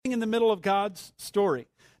in the middle of God's story.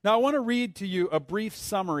 Now, I want to read to you a brief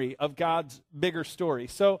summary of God's bigger story.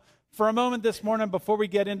 So, for a moment this morning, before we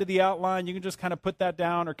get into the outline, you can just kind of put that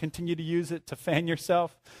down or continue to use it to fan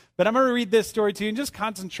yourself. But I'm going to read this story to you and just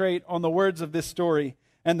concentrate on the words of this story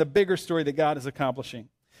and the bigger story that God is accomplishing.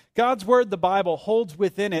 God's word, the Bible, holds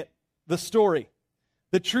within it the story,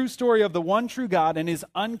 the true story of the one true God and his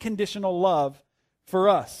unconditional love for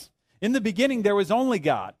us. In the beginning, there was only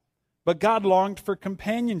God, but God longed for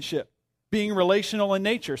companionship, being relational in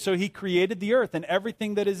nature. So he created the earth and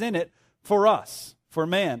everything that is in it for us, for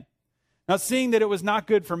man. Now, seeing that it was not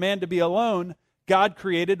good for man to be alone, God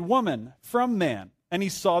created woman from man, and he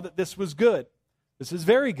saw that this was good. This is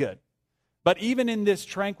very good. But even in this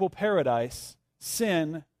tranquil paradise,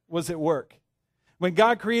 sin was at work. When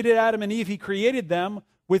God created Adam and Eve, he created them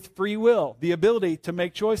with free will, the ability to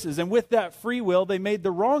make choices. And with that free will, they made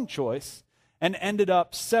the wrong choice and ended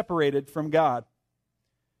up separated from God.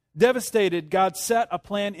 Devastated, God set a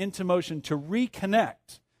plan into motion to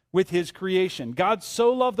reconnect with his creation. God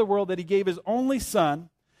so loved the world that he gave his only Son,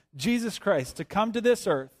 Jesus Christ, to come to this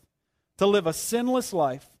earth, to live a sinless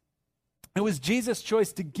life. It was Jesus'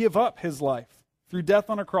 choice to give up his life through death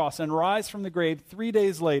on a cross and rise from the grave 3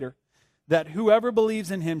 days later, that whoever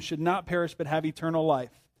believes in him should not perish but have eternal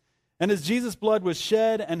life. And as Jesus' blood was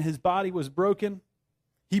shed and his body was broken,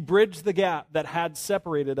 he bridged the gap that had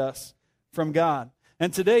separated us from God.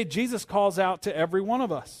 And today, Jesus calls out to every one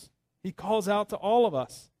of us. He calls out to all of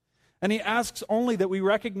us. And he asks only that we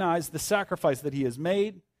recognize the sacrifice that he has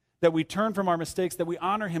made, that we turn from our mistakes, that we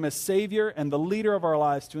honor him as Savior and the leader of our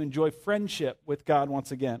lives to enjoy friendship with God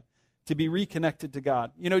once again, to be reconnected to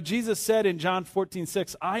God. You know, Jesus said in John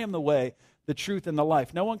 14:6, I am the way, the truth, and the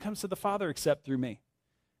life. No one comes to the Father except through me.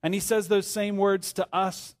 And he says those same words to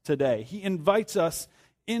us today. He invites us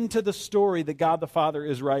into the story that God the Father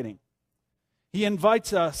is writing. He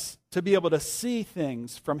invites us to be able to see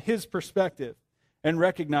things from his perspective and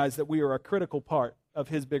recognize that we are a critical part of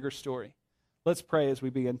his bigger story. Let's pray as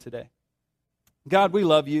we begin today. God, we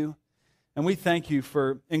love you, and we thank you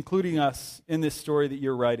for including us in this story that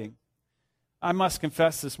you're writing. I must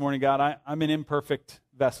confess this morning, God, I'm an imperfect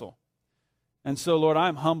vessel. And so, Lord,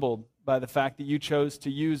 I'm humbled by the fact that you chose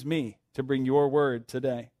to use me to bring your word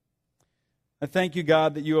today. I thank you,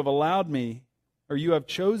 God, that you have allowed me, or you have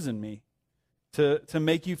chosen me, to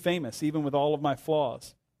make you famous, even with all of my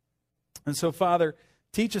flaws. And so, Father,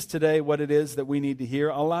 teach us today what it is that we need to hear.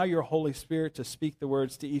 Allow your Holy Spirit to speak the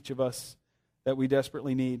words to each of us that we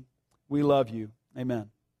desperately need. We love you.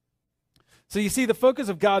 Amen. So you see, the focus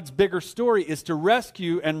of God's bigger story is to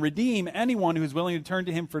rescue and redeem anyone who's willing to turn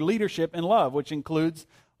to him for leadership and love, which includes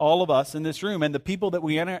all of us in this room and the people that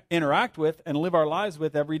we interact with and live our lives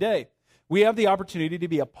with every day. We have the opportunity to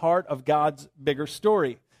be a part of God's bigger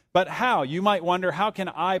story. But how? You might wonder, how can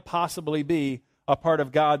I possibly be a part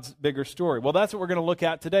of God's bigger story? Well, that's what we're going to look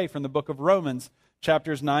at today from the book of Romans,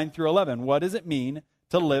 chapters 9 through 11. What does it mean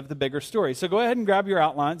to live the bigger story? So go ahead and grab your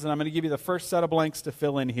outlines, and I'm going to give you the first set of blanks to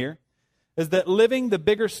fill in here. Is that living the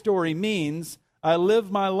bigger story means I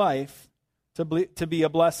live my life to be a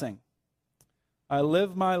blessing. I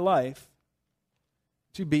live my life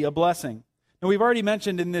to be a blessing. Now, we've already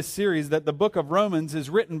mentioned in this series that the book of Romans is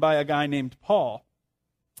written by a guy named Paul.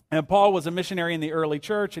 And Paul was a missionary in the early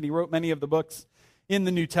church, and he wrote many of the books in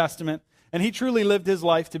the New Testament. And he truly lived his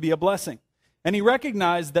life to be a blessing. And he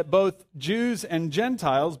recognized that both Jews and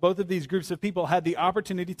Gentiles, both of these groups of people, had the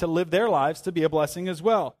opportunity to live their lives to be a blessing as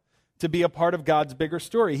well, to be a part of God's bigger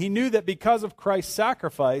story. He knew that because of Christ's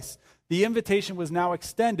sacrifice, the invitation was now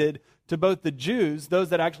extended to both the Jews, those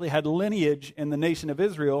that actually had lineage in the nation of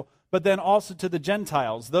Israel, but then also to the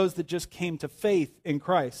Gentiles, those that just came to faith in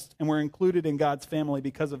Christ and were included in God's family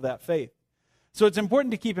because of that faith. So it's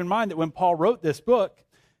important to keep in mind that when Paul wrote this book,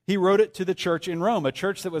 he wrote it to the church in Rome, a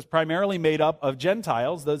church that was primarily made up of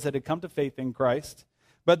Gentiles, those that had come to faith in Christ,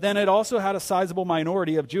 but then it also had a sizable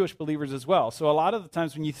minority of Jewish believers as well. So a lot of the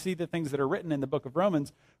times when you see the things that are written in the book of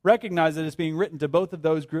Romans, recognize that it's being written to both of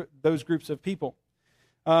those groups of people.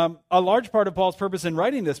 A large part of Paul's purpose in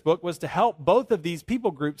writing this book was to help both of these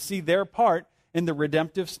people groups see their part in the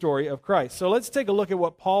redemptive story of Christ. So let's take a look at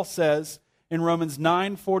what Paul says in Romans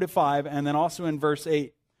 9:4-5, and then also in verse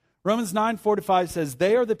 8. Romans 9:4-5 says,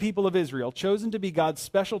 "They are the people of Israel, chosen to be God's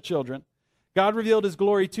special children. God revealed his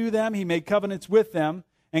glory to them. He made covenants with them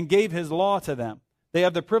and gave his law to them. They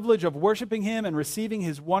have the privilege of worshiping him and receiving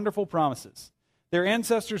his wonderful promises. Their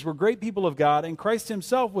ancestors were great people of God, and Christ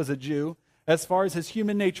himself was a Jew as far as his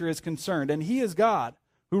human nature is concerned. And he is God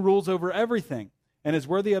who rules over everything and is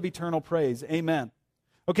worthy of eternal praise. Amen."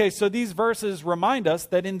 Okay, so these verses remind us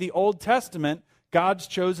that in the Old Testament, God's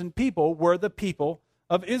chosen people were the people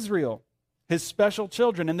of Israel, his special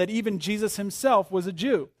children, and that even Jesus himself was a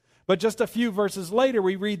Jew. But just a few verses later,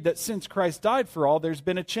 we read that since Christ died for all, there's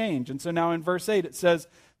been a change. And so now in verse 8, it says,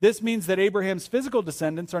 this means that Abraham's physical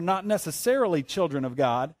descendants are not necessarily children of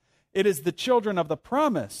God. It is the children of the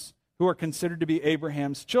promise who are considered to be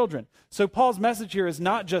Abraham's children. So Paul's message here is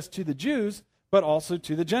not just to the Jews, but also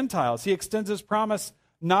to the Gentiles. He extends his promise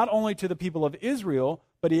not only to the people of Israel,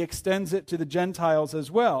 but he extends it to the Gentiles as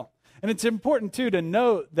well. And it's important, too, to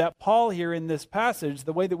note that Paul here in this passage,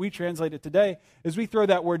 the way that we translate it today, is we throw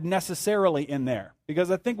that word necessarily in there. Because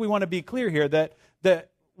I think we want to be clear here that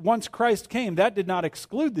once Christ came, that did not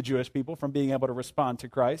exclude the Jewish people from being able to respond to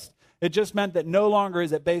Christ. It just meant that no longer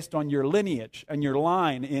is it based on your lineage and your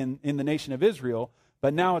line in the nation of Israel,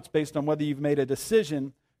 but now it's based on whether you've made a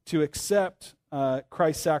decision to accept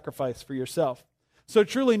Christ's sacrifice for yourself. So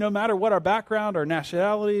truly, no matter what our background, our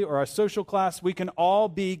nationality, or our social class, we can all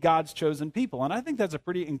be God's chosen people. And I think that's a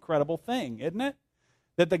pretty incredible thing, isn't it?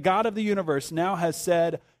 That the God of the universe now has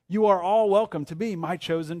said, you are all welcome to be my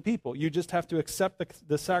chosen people. You just have to accept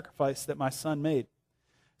the sacrifice that my son made.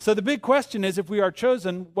 So the big question is, if we are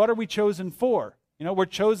chosen, what are we chosen for? You know, we're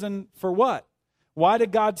chosen for what? Why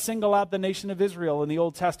did God single out the nation of Israel in the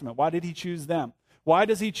Old Testament? Why did he choose them? Why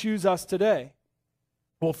does he choose us today?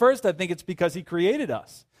 Well, first, I think it's because he created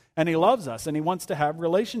us, and he loves us, and he wants to have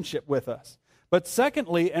relationship with us. But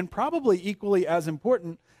secondly, and probably equally as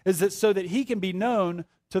important, is that so that he can be known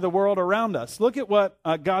to the world around us. Look at what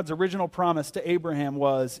God's original promise to Abraham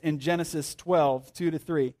was in Genesis 12,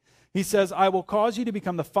 2-3. He says, I will cause you to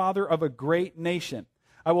become the father of a great nation.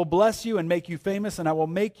 I will bless you and make you famous, and I will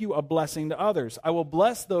make you a blessing to others. I will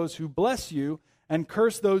bless those who bless you and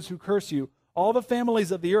curse those who curse you. All the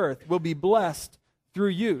families of the earth will be blessed through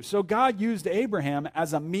you. So God used Abraham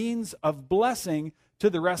as a means of blessing to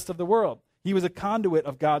the rest of the world. He was a conduit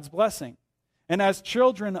of God's blessing. And as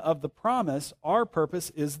children of the promise, our purpose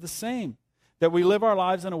is the same, that we live our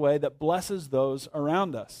lives in a way that blesses those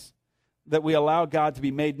around us, that we allow God to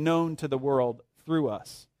be made known to the world through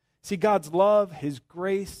us. See, God's love, his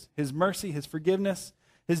grace, his mercy, his forgiveness,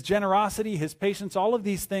 his generosity, his patience, all of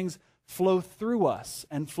these things flow through us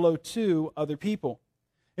and flow to other people.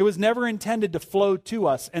 It was never intended to flow to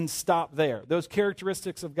us and stop there. Those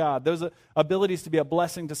characteristics of God, those abilities to be a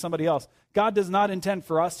blessing to somebody else, God does not intend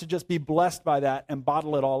for us to just be blessed by that and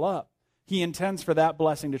bottle it all up. He intends for that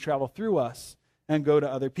blessing to travel through us and go to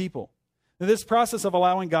other people. Now, this process of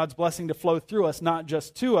allowing God's blessing to flow through us, not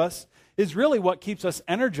just to us, is really what keeps us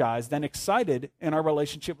energized and excited in our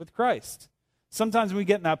relationship with Christ. Sometimes when we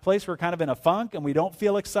get in that place where we're kind of in a funk and we don't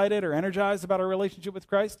feel excited or energized about our relationship with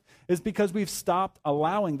Christ, is because we've stopped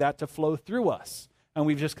allowing that to flow through us. And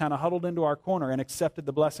we've just kind of huddled into our corner and accepted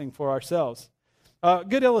the blessing for ourselves. A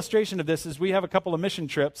good illustration of this is we have a couple of mission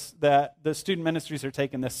trips that the student ministries are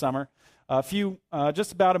taking this summer.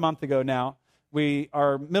 Just about a month ago now,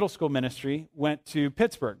 our middle school ministry went to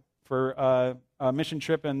Pittsburgh for a mission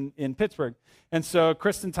trip in Pittsburgh. And so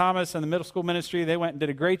Kristen Thomas and the middle school ministry, they went and did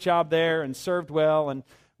a great job there and served well. And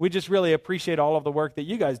we just really appreciate all of the work that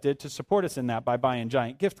you guys did to support us in that by buying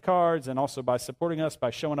giant gift cards and also by supporting us by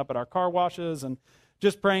showing up at our car washes and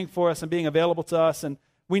just praying for us and being available to us. And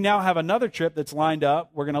we now have another trip that's lined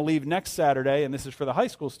up. We're going to leave next Saturday, and this is for the high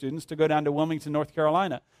school students, to go down to Wilmington, North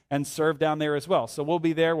Carolina and serve down there as well. So we'll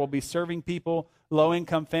be there. We'll be serving people,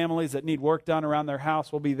 low-income families that need work done around their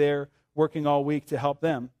house. We'll be there working all week to help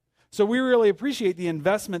them. So we really appreciate the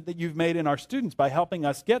investment that you've made in our students by helping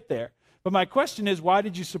us get there. But my question is, why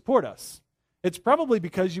did you support us? It's probably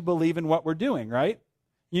because you believe in what we're doing, right?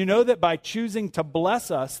 You know that by choosing to bless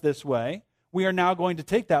us this way, we are now going to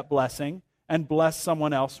take that blessing and bless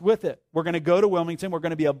someone else with it. We're going to go to Wilmington. We're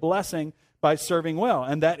going to be a blessing by serving well,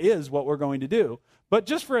 and that is what we're going to do. But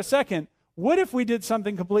just for a second, what if we did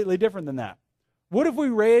something completely different than that? What if we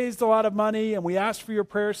raised a lot of money and we asked for your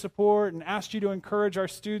prayer support and asked you to encourage our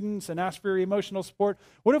students and asked for your emotional support?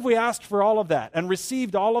 What if we asked for all of that and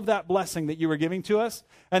received all of that blessing that you were giving to us?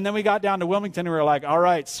 And then we got down to Wilmington and we were like, all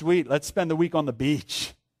right, sweet, let's spend the week on the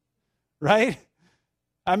beach, right?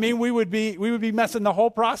 I mean, we would be messing the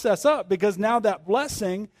whole process up, because now that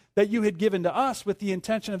blessing that you had given to us with the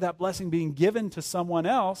intention of that blessing being given to someone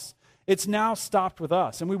else, it's now stopped with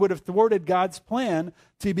us. And we would have thwarted God's plan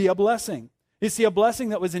to be a blessing. You see, a blessing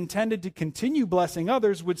that was intended to continue blessing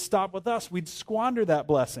others would stop with us. We'd squander that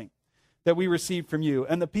blessing that we received from you.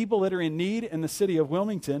 And the people that are in need in the city of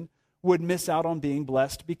Wilmington would miss out on being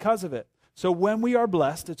blessed because of it. So when we are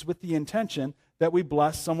blessed, it's with the intention that we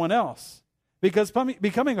bless someone else. Because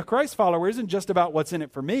becoming a Christ follower isn't just about what's in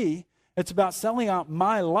it for me. It's about selling out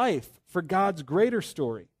my life for God's greater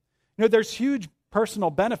story. You know, there's huge personal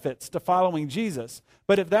benefits to following Jesus.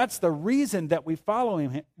 But if that's the reason that we follow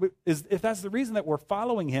him, if that's the reason that we're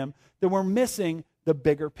following him, then we're missing the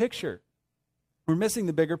bigger picture. We're missing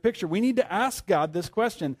the bigger picture. We need to ask God this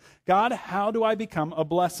question: God, how do I become a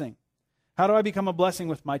blessing? How do I become a blessing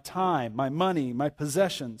with my time, my money, my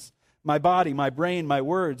possessions, my body, my brain, my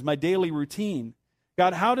words, my daily routine?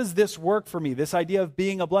 God, how does this work for me, this idea of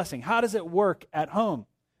being a blessing? How does it work at home?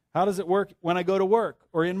 How does it work when I go to work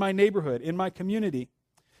or in my neighborhood, in my community?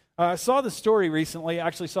 I saw the story recently,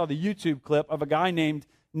 actually saw the YouTube clip of a guy named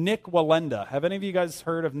Nik Wallenda. Have any of you guys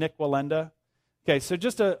heard of Nik Wallenda? Okay, so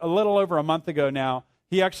just a little over a month ago now,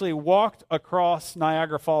 he actually walked across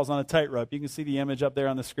Niagara Falls on a tightrope. You can see the image up there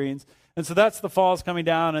on the screens. And so that's the falls coming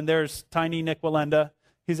down, and there's tiny Nik Wallenda.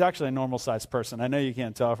 He's actually a normal-sized person. I know you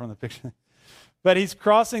can't tell from the picture. But he's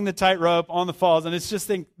crossing the tightrope on the falls, and it's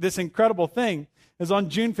just this incredible thing. It was on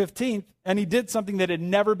June 15th, and he did something that had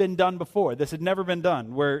never been done before. This had never been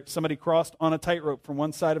done, where somebody crossed on a tightrope from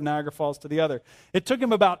one side of Niagara Falls to the other. It took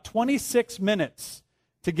him about 26 minutes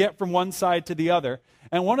to get from one side to the other.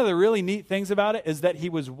 And one of the really neat things about it is that he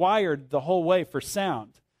was wired the whole way for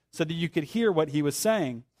sound so that you could hear what he was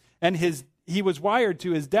saying. And he was wired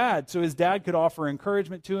to his dad, so his dad could offer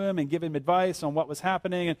encouragement to him and give him advice on what was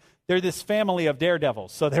happening. And they're this family of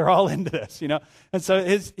daredevils, so they're all into this, you know. And so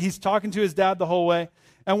he's talking to his dad the whole way.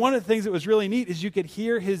 And one of the things that was really neat is you could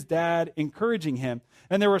hear his dad encouraging him.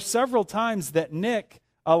 And there were several times that Nick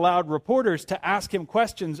allowed reporters to ask him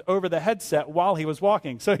questions over the headset while he was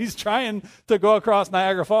walking. So he's trying to go across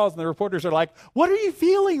Niagara Falls, and the reporters are like, "What are you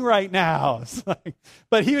feeling right now?"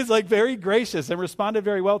 But he was very gracious and responded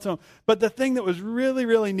very well to him. But the thing that was really,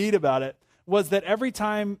 really neat about it was that every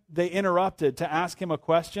time they interrupted to ask him a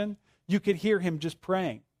question, you could hear him just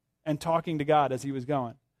praying and talking to God as he was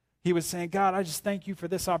going. He was saying, "God, I just thank you for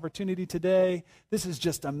this opportunity today. This is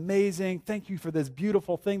just amazing. Thank you for this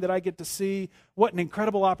beautiful thing that I get to see. What an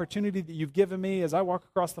incredible opportunity that you've given me as I walk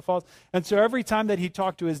across the falls." And so every time that he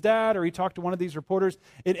talked to his dad or he talked to one of these reporters,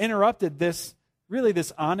 it interrupted this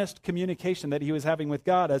honest communication that he was having with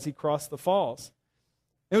God as he crossed the falls.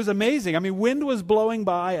 It was amazing. I mean, wind was blowing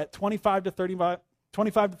by at 25 to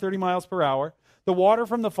 30 miles per hour. The water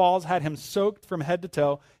from the falls had him soaked from head to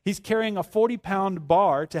toe. He's carrying a 40-pound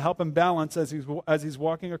bar to help him balance as he's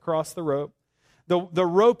walking across the rope. The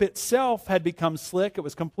rope itself had become slick. It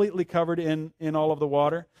was completely covered in all of the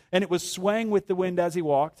water, and it was swaying with the wind as he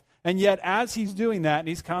walked. And yet, as he's doing that, and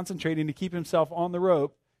he's concentrating to keep himself on the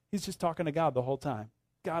rope, he's just talking to God the whole time.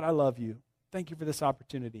 "God, I love you. Thank you for this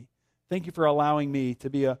opportunity. Thank you for allowing me to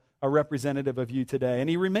be a representative of you today." And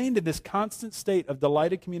he remained in this constant state of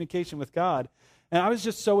delighted communication with God. And I was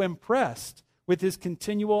just so impressed with his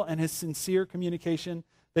continual and his sincere communication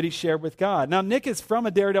that he shared with God. Now, Nick is from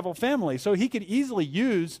a daredevil family, so he could easily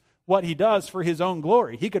use what he does for his own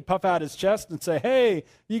glory. He could puff out his chest and say, "Hey,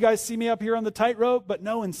 you guys see me up here on the tightrope?" But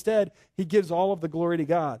no, instead, he gives all of the glory to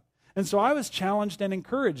God. And so I was challenged and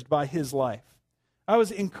encouraged by his life. I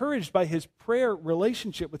was encouraged by his prayer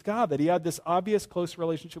relationship with God, that he had this obvious close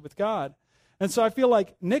relationship with God. And so I feel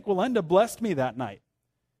like Nik Wallenda blessed me that night.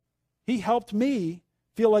 He helped me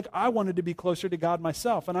feel like I wanted to be closer to God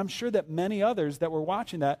myself. And I'm sure that many others that were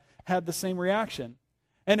watching that had the same reaction.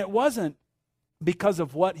 And it wasn't because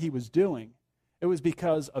of what he was doing. It was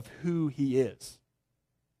because of who he is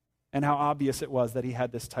and how obvious it was that he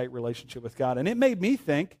had this tight relationship with God. And it made me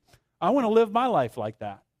think, I want to live my life like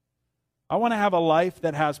that. I want to have a life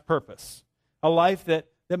that has purpose, a life that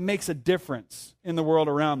makes a difference in the world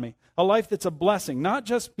around me, a life that's a blessing, not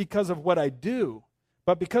just because of what I do,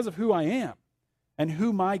 but because of who I am and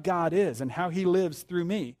who my God is and how he lives through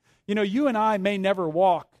me. You know, you and I may never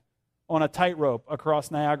walk on a tightrope across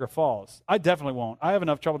Niagara Falls. I definitely won't. I have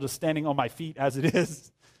enough trouble just standing on my feet as it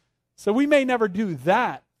is. So we may never do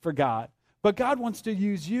that for God. But God wants to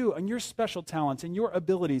use you and your special talents and your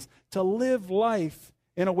abilities to live life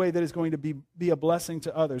in a way that is going to be a blessing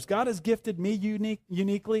to others. God has gifted me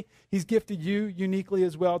uniquely. He's gifted you uniquely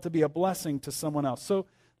as well to be a blessing to someone else. So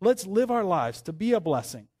let's live our lives to be a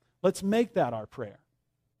blessing. Let's make that our prayer.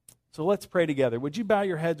 So let's pray together. Would you bow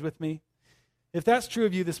your heads with me? If that's true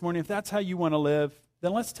of you this morning, if that's how you want to live,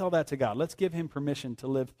 then let's tell that to God. Let's give him permission to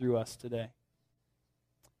live through us today.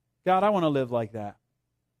 God, I want to live like that.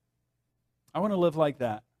 I want to live like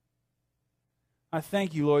that. I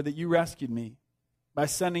thank you, Lord, that you rescued me by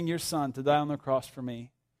sending your Son to die on the cross for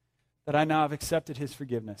me, that I now have accepted his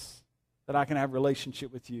forgiveness, that I can have a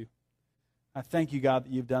relationship with you. I thank you, God,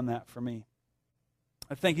 that you've done that for me.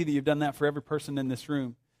 I thank you that you've done that for every person in this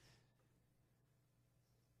room.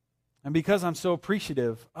 And because I'm so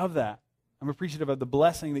appreciative of that, I'm appreciative of the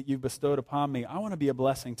blessing that you've bestowed upon me, I want to be a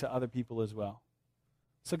blessing to other people as well.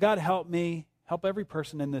 So God, help me, help every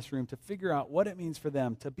person in this room to figure out what it means for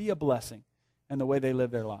them to be a blessing in the way they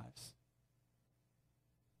live their lives.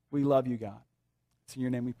 We love you, God. It's in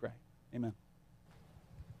your name we pray. Amen.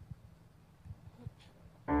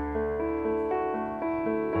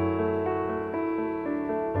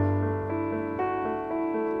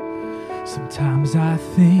 Sometimes I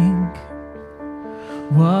think,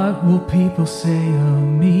 what will people say of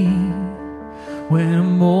me when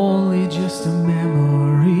I'm only just a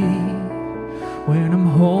memory, when I'm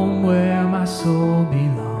home where my soul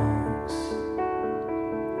belongs?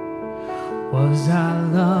 Was I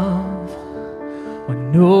love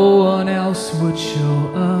when no one else would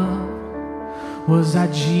show up? Was I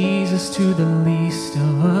Jesus to the least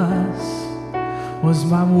of us? Was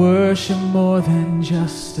my worship more than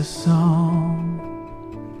just a song?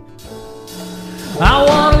 I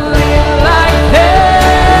want to live like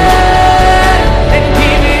that and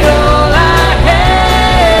give it all I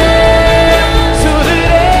have, so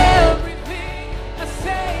that everything I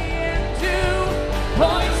say and do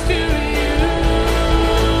points to you.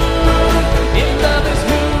 If love is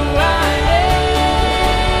who I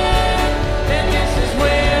am, then this is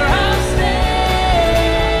where I'll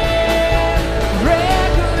stand.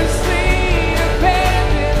 Recklessly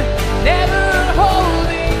abandoned, never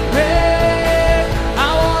holding back. I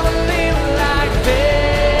want to live like that.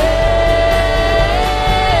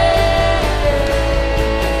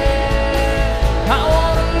 I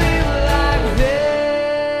want to live like that.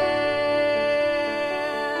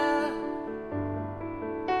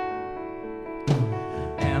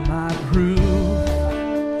 Am I proof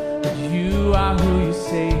that you are who you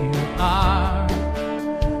say you are?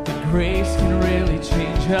 That grace can really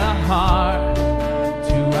change a heart?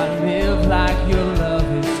 Do I live like your love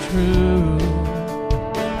is true?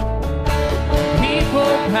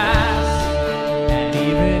 People pass, and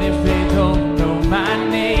even if they don't know my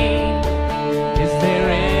name, is there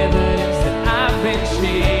evidence that I've been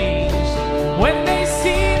changed? When they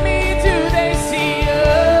see me, do they see you?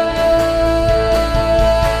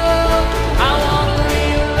 I want to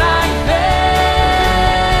live like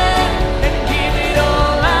that and give it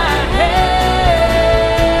all I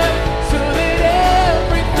have, so that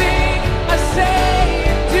everything I say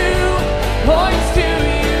and do points to you.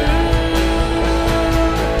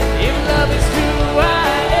 If love is who I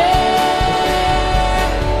am,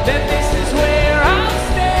 then this is where I'll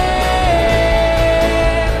stand.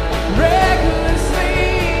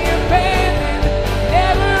 Recklessly abandoned,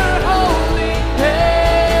 never holding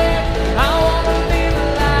back. I want to live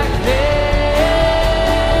like that.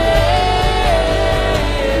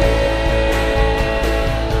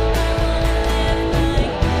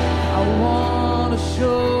 I want to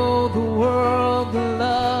show the world the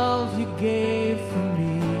love you gave for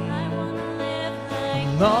me.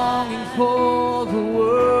 I'm longing for the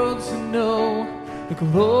world to know the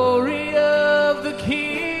glory of the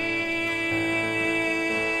King.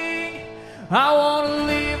 I want to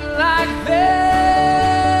live like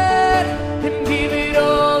that and give it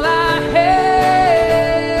all I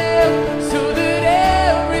have, so that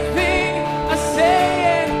everything I say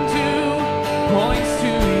and do points to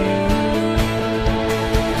you.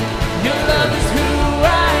 Your love is who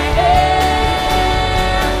I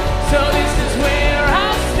am, so this is where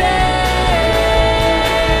I'll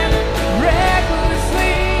stand.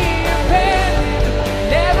 Recklessly abandoned,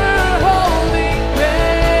 never holding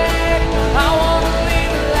back. I want to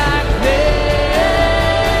live like that.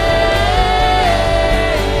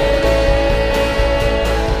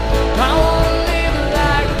 I want to live like that. I want to live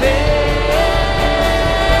like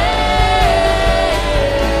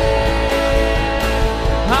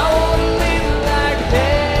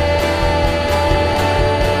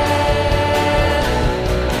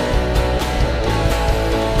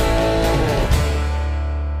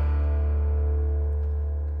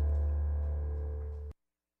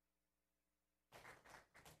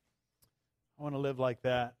I want to live like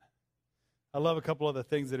that. I love a couple of the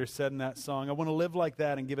things that are said in that song. I want to live like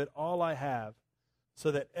that and give it all I have,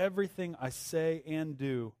 so that everything I say and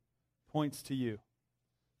do points to you.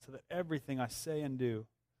 So that everything I say and do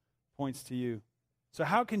points to you. So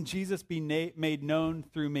how can Jesus be made known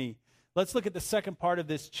through me? Let's look at the second part of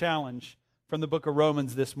this challenge from the book of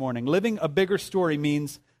Romans this morning. Living a bigger story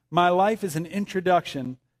means my life is an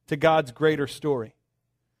introduction to God's greater story.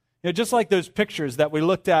 You know, just like those pictures that we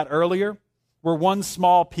looked at earlier were one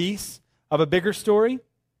small piece of a bigger story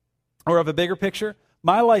or of a bigger picture,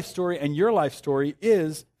 my life story and your life story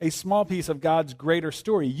is a small piece of God's greater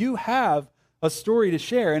story. You have a story to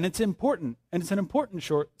share, and it's important, and it's an important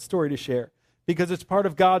short story to share because it's part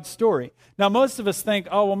of God's story. Now, most of us think,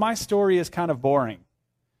 oh, well, my story is kind of boring.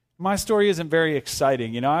 my story isn't very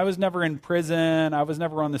exciting. You know, I was never in prison. I was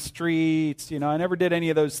never on the streets. You know, I never did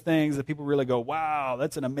any of those things that people really go, wow,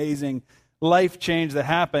 that's an amazing life change that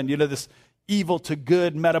happened. You know, this evil to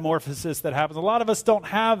good metamorphosis that happens. A lot of us don't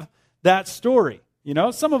have that story. You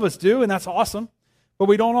know, some of us do, and that's awesome. But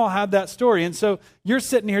we don't all have that story. And so you're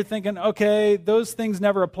sitting here thinking, okay, those things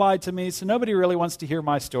never applied to me, so nobody really wants to hear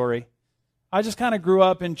my story. I just kind of grew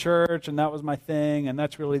up in church, and that was my thing, and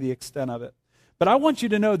that's really the extent of it. But I want you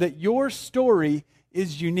to know that your story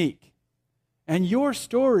is unique. And your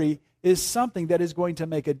story is something that is going to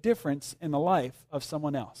make a difference in the life of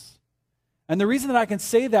someone else. And the reason that I can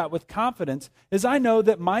say that with confidence is I know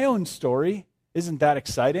that my own story isn't that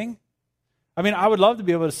exciting. I mean, I would love to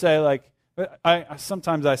be able to say, like,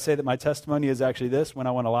 sometimes I say that my testimony is actually this when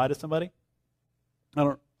I want to lie to somebody. I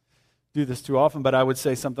don't do this too often, but I would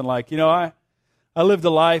say something like, you know, I lived a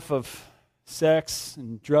life of sex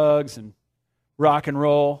and drugs and rock and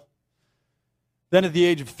roll. Then at the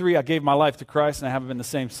age of 3, I gave my life to Christ, and I haven't been the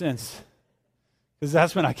same since. Because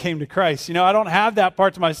that's when I came to Christ. You know, I don't have that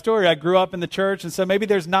part to my story. I grew up in the church, and so maybe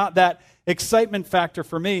there's not that excitement factor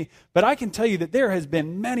for me. But I can tell you that there has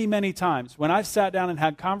been many, many times when I've sat down and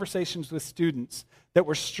had conversations with students that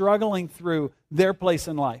were struggling through their place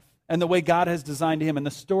in life and the way God has designed him and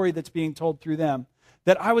the story that's being told through them,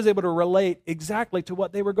 that I was able to relate exactly to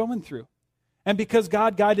what they were going through. And because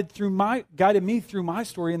God guided me through my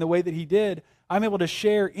story in the way that he did, I'm able to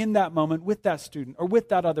share in that moment with that student or with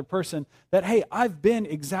that other person that, hey, I've been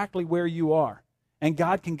exactly where you are. And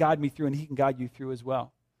God can guide me through, and he can guide you through as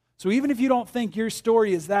well. So even if you don't think your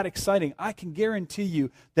story is that exciting, I can guarantee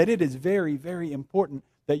you that it is very, very important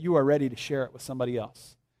that you are ready to share it with somebody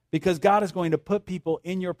else. Because God is going to put people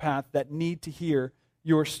in your path that need to hear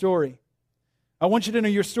your story. I want you to know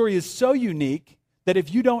your story is so unique that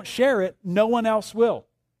if you don't share it, no one else will.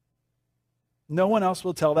 No one else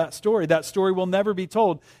will tell that story. That story will never be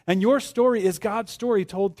told. And your story is God's story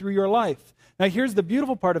told through your life. Now, here's the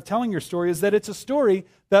beautiful part of telling your story is that it's a story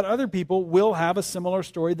that other people will have a similar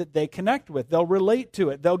story that they connect with. They'll relate to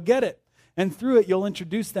it. They'll get it. And through it, you'll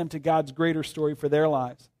introduce them to God's greater story for their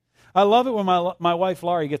lives. I love it when my wife,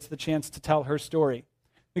 Laurie, gets the chance to tell her story.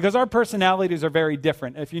 Because our personalities are very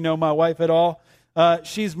different. If you know my wife at all,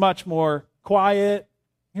 she's much more quiet.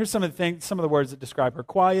 Here's some of the words that describe her.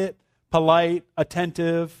 Quiet, polite,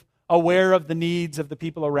 attentive, aware of the needs of the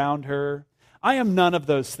people around her. I am none of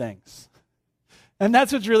those things. And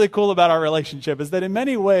that's what's really cool about our relationship, is that in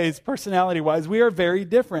many ways, personality-wise, we are very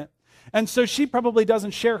different. And so she probably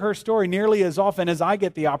doesn't share her story nearly as often as I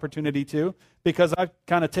get the opportunity to, because I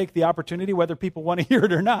kind of take the opportunity whether people want to hear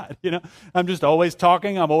it or not. You know, I'm just always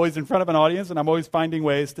talking, I'm always in front of an audience, and I'm always finding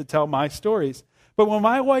ways to tell my stories. But when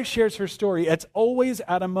my wife shares her story, it's always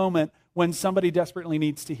at a moment when somebody desperately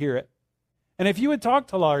needs to hear it. And if you had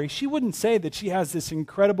talked to Laurie, she wouldn't say that she has this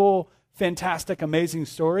incredible, fantastic, amazing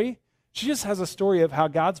story. She just has a story of how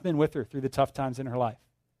God's been with her through the tough times in her life.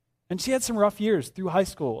 And she had some rough years through high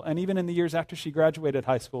school, and even in the years after she graduated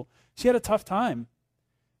high school. She had a tough time,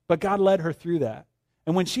 but God led her through that.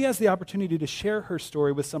 And when she has the opportunity to share her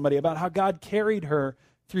story with somebody about how God carried her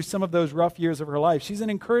through some of those rough years of her life, she's an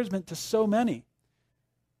encouragement to so many.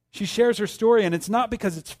 She shares her story, and it's not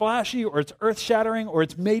because it's flashy or it's earth-shattering or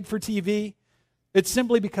it's made for TV. It's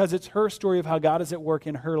simply because it's her story of how God is at work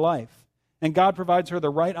in her life. And God provides her the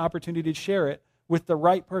right opportunity to share it with the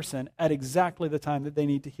right person at exactly the time that they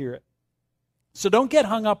need to hear it. So don't get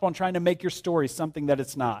hung up on trying to make your story something that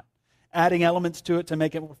it's not, adding elements to it to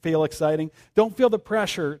make it feel exciting. Don't feel the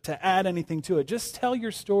pressure to add anything to it. Just tell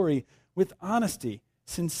your story with honesty,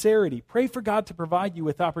 sincerity. Pray for God to provide you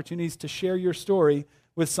with opportunities to share your story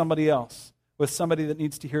with somebody else, with somebody that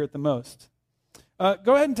needs to hear it the most.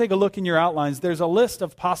 Go ahead and take a look in your outlines. There's a list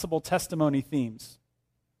of possible testimony themes.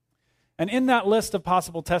 And in that list of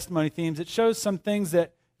possible testimony themes, it shows some things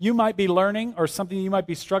that you might be learning or something you might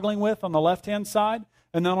be struggling with on the left-hand side.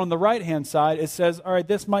 And then on the right-hand side, it says, all right,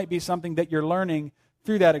 this might be something that you're learning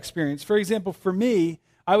through that experience. For example, for me,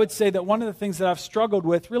 I would say that one of the things that I've struggled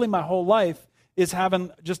with really my whole life is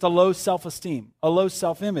having just a low self-esteem, a low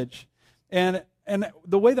self-image. And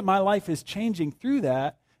the way that my life is changing through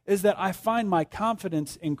that is that I find my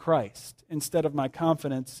confidence in Christ instead of my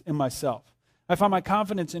confidence in myself. I find my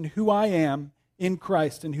confidence in who I am in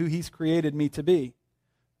Christ and who He's created me to be.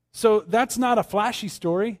 So that's not a flashy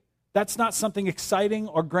story. That's not something exciting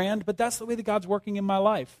or grand, but that's the way that God's working in my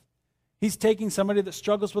life. He's taking somebody that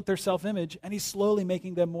struggles with their self-image and He's slowly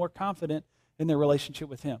making them more confident in their relationship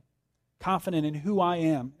with Him. Confident in who I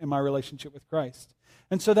am in my relationship with Christ.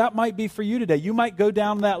 And so that might be for you today. You might go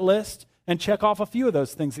down that list and check off a few of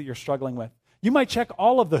those things that you're struggling with. You might check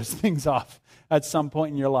all of those things off at some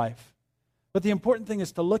point in your life. But the important thing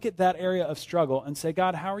is to look at that area of struggle and say,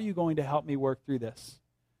 God, how are you going to help me work through this?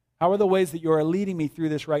 How are the ways that you are leading me through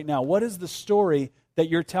this right now? What is the story that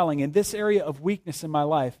you're telling? In this area of weakness in my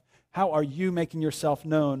life, how are you making yourself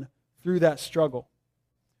known through that struggle?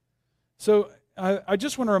 So I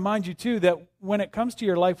just want to remind you, too, that when it comes to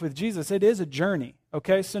your life with Jesus, it is a journey,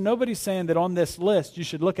 okay? So nobody's saying that on this list you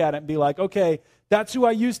should look at it and be like, okay, that's who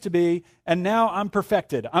I used to be, and now I'm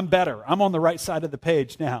perfected. I'm better. I'm on the right side of the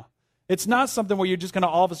page now. It's not something where you're just going to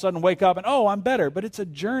all of a sudden wake up and, oh, I'm better, but it's a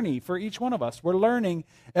journey for each one of us. We're learning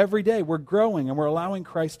every day. We're growing, and we're allowing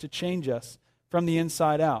Christ to change us from the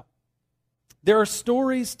inside out. There are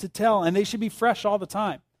stories to tell, and they should be fresh all the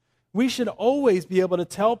time. We should always be able to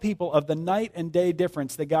tell people of the night and day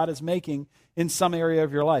difference that God is making in some area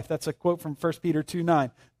of your life. That's a quote from 1 Peter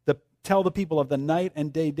 2:9. Tell the people of the night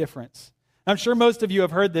and day difference. I'm sure most of you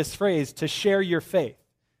have heard this phrase, to share your faith.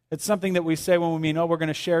 It's something that we say when we mean, oh, we're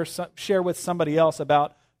going to share with somebody else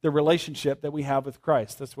about the relationship that we have with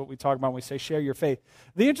Christ. That's what we talk about when we say share your faith.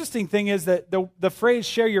 The interesting thing is that the phrase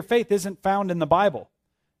share your faith isn't found in the Bible.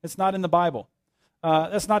 It's not in the Bible.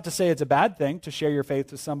 That's not to say it's a bad thing to share your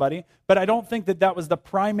faith with somebody, but I don't think that was the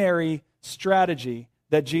primary strategy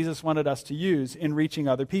that Jesus wanted us to use in reaching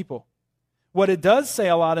other people. What it does say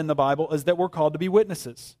a lot in the Bible is that we're called to be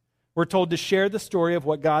witnesses. We're told to share the story of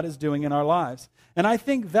what God is doing in our lives. And I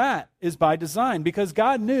think that is by design, because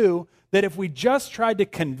God knew that if we just tried to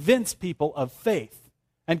convince people of faith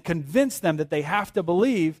and convince them that they have to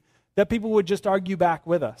believe, that people would just argue back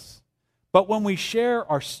with us. But when we share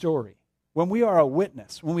our story, when we are a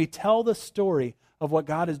witness, when we tell the story of what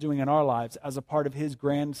God is doing in our lives as a part of his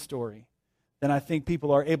grand story, then I think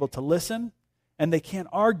people are able to listen, and they can't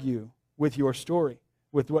argue with your story,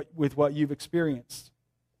 with what you've experienced.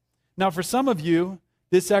 Now, for some of you,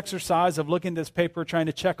 this exercise of looking at this paper, trying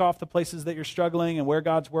to check off the places that you're struggling and where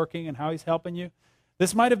God's working and how he's helping you,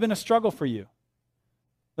 this might have been a struggle for you.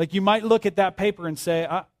 Like, you might look at that paper and say,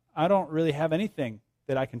 I don't really have anything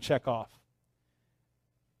that I can check off.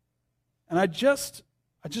 And I just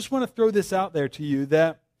want to throw this out there to you,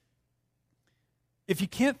 that if you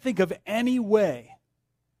can't think of any way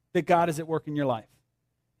that God is at work in your life,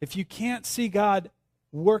 if you can't see God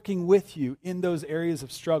working with you in those areas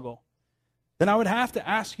of struggle, then I would have to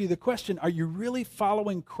ask you the question, are you really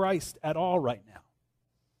following Christ at all right now?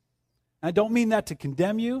 I don't mean that to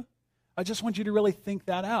condemn you. I just want you to really think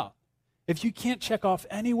that out. If you can't check off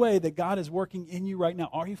any way that God is working in you right now,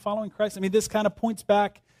 are you following Christ? I mean, this kind of points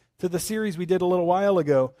back to the series we did a little while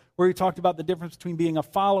ago where we talked about the difference between being a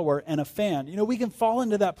follower and a fan. You know, we can fall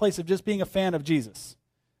into that place of just being a fan of Jesus.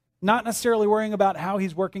 Not necessarily worrying about how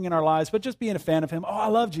he's working in our lives, but just being a fan of him. Oh, I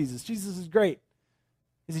love Jesus. Jesus is great.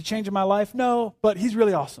 Is he changing my life? No, but he's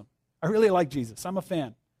really awesome. I really like Jesus. I'm a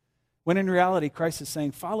fan. When in reality, Christ is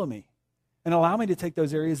saying, follow me and allow me to take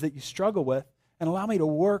those areas that you struggle with and allow me to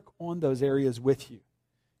work on those areas with you.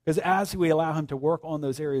 Because as we allow him to work on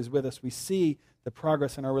those areas with us, we see the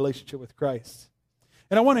progress in our relationship with Christ.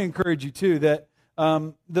 And I want to encourage you, too, that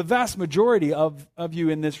the vast majority of you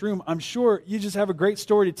in this room, I'm sure you just have a great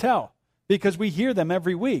story to tell because we hear them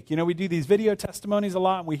every week. You know, we do these video testimonies a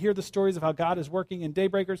lot, and we hear the stories of how God is working in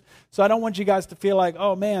Daybreakers. So I don't want you guys to feel like,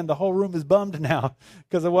 oh, man, the whole room is bummed now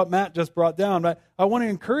because of what Matt just brought down. But I want to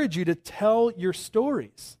encourage you to tell your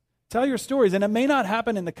stories. Tell your stories. And it may not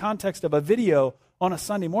happen in the context of a video on a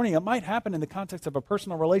Sunday morning. It might happen in the context of a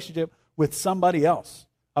personal relationship with somebody else,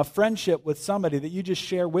 a friendship with somebody that you just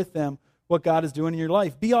share with them what God is doing in your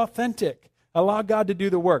life. Be authentic. Allow God to do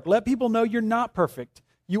the work. Let people know you're not perfect.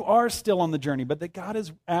 You are still on the journey, but that God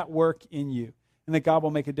is at work in you and that God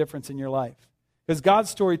will make a difference in your life. Because God's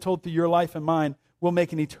story told through your life and mine will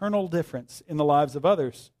make an eternal difference in the lives of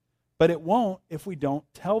others, but it won't if we don't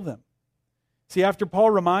tell them. See, after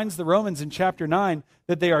Paul reminds the Romans in chapter 9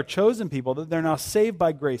 that they are chosen people, that they're now saved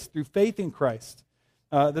by grace through faith in Christ,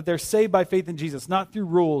 that they're saved by faith in Jesus, not through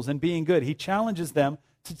rules and being good, he challenges them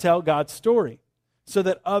to tell God's story so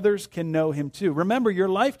that others can know him too. Remember, your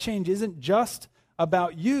life change isn't just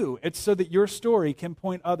about you. It's so that your story can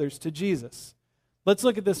point others to Jesus. Let's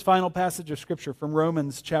look at this final passage of Scripture from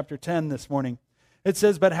Romans chapter 10 this morning. It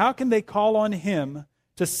says, "But how can they call on him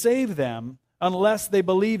to save them unless they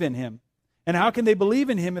believe in him? And how can they believe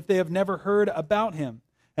in him if they have never heard about him?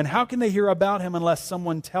 And how can they hear about him unless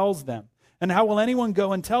someone tells them? And how will anyone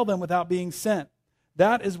go and tell them without being sent?"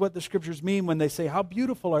 That is what the Scriptures mean when they say, how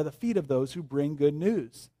beautiful are the feet of those who bring good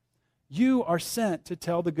news. You are sent to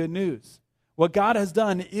tell the good news. What God has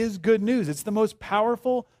done is good news. It's the most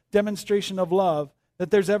powerful demonstration of love that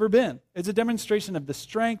there's ever been. It's a demonstration of the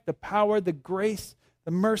strength, the power, the grace,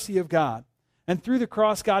 the mercy of God. And through the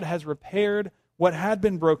cross, God has repaired what had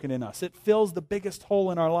been broken in us. It fills the biggest hole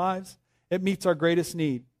in our lives. It meets our greatest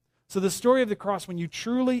need. So the story of the cross, when you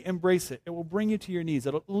truly embrace it, it will bring you to your knees.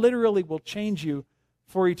 It literally will change you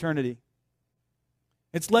for eternity.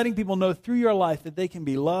 It's letting people know through your life that they can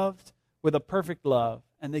be loved with a perfect love,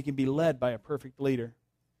 and they can be led by a perfect leader.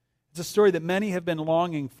 It's a story that many have been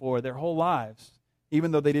longing for their whole lives,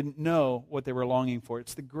 even though they didn't know what they were longing for.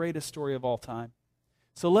 It's the greatest story of all time.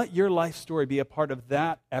 So let your life story be a part of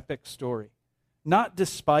that epic story. Not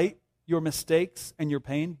despite your mistakes and your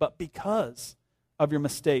pain, but because of your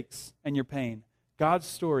mistakes and your pain. God's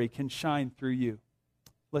story can shine through you.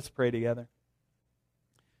 Let's pray together.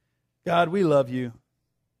 God, we love you.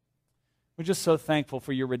 We're just so thankful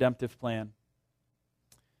for your redemptive plan.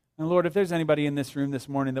 And Lord, if there's anybody in this room this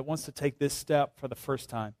morning that wants to take this step for the first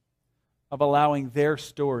time, of allowing their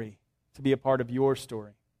story to be a part of your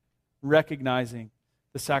story, recognizing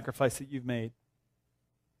the sacrifice that you've made,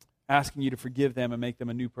 asking you to forgive them and make them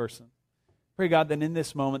a new person. Pray, God, that in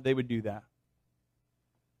this moment they would do that.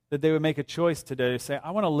 That they would make a choice today to say,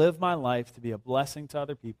 I want to live my life to be a blessing to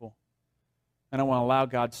other people, and I want to allow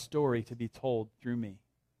God's story to be told through me.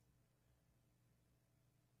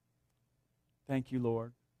 Thank you,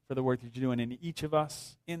 Lord, for the work that you're doing in each of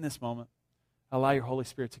us in this moment. Allow your Holy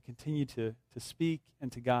Spirit to continue to speak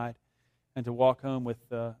and to guide and to walk home with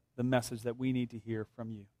the message that we need to hear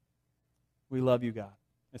from you. We love you, God.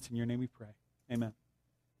 It's in your name we pray. Amen.